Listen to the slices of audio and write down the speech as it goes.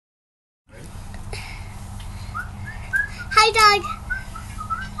dog.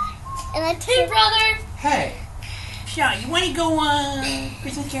 And I Hey, brother. Hey, Sean, you want to go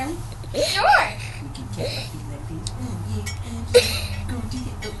Christmas caroling? Sure. We can take a few like these. Yeah. Go do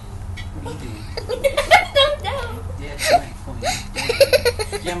it. What are you doing? Don't know. That's my point.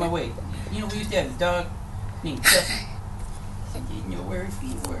 Yeah, my way. You know, we used to have this dog named Chelsea. I didn't know where his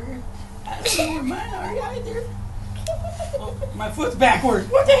feet were. I don't know where mine are either. Oh, my foot's backwards.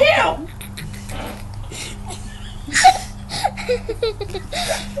 What the hell?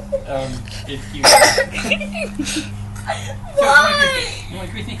 It's cute. Why? You want a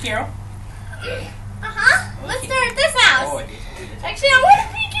Christmas carol? Uh-huh. Let's start at this house. Oh, it is. Actually, I want to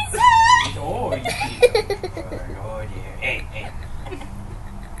peek inside. Oh, you oh, dear. Hey.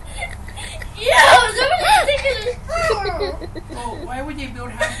 Yo, somebody's taking a shower. Oh, why would they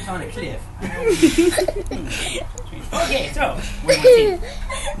build houses on a cliff? Okay, so, what do you want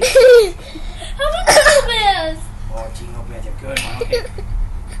to see? How about Jingle Bells? Oh, Jingle Bells are good one. Okay.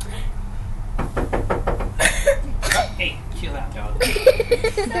 Hey, chill out, dog.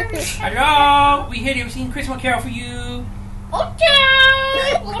 Hello, we here to sing Christmas Carol for you.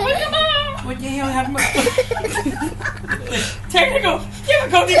 Okay. Come on. What the hell happened? Technical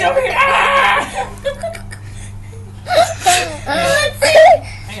difficulties over here. Ah! Let's see.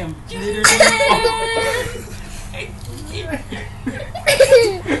 I am literally.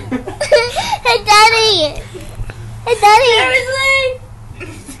 Hey, Daddy. Hey, Daddy. Seriously?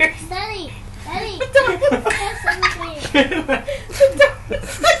 Daddy. Daddy.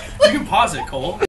 You can pause it, Cole.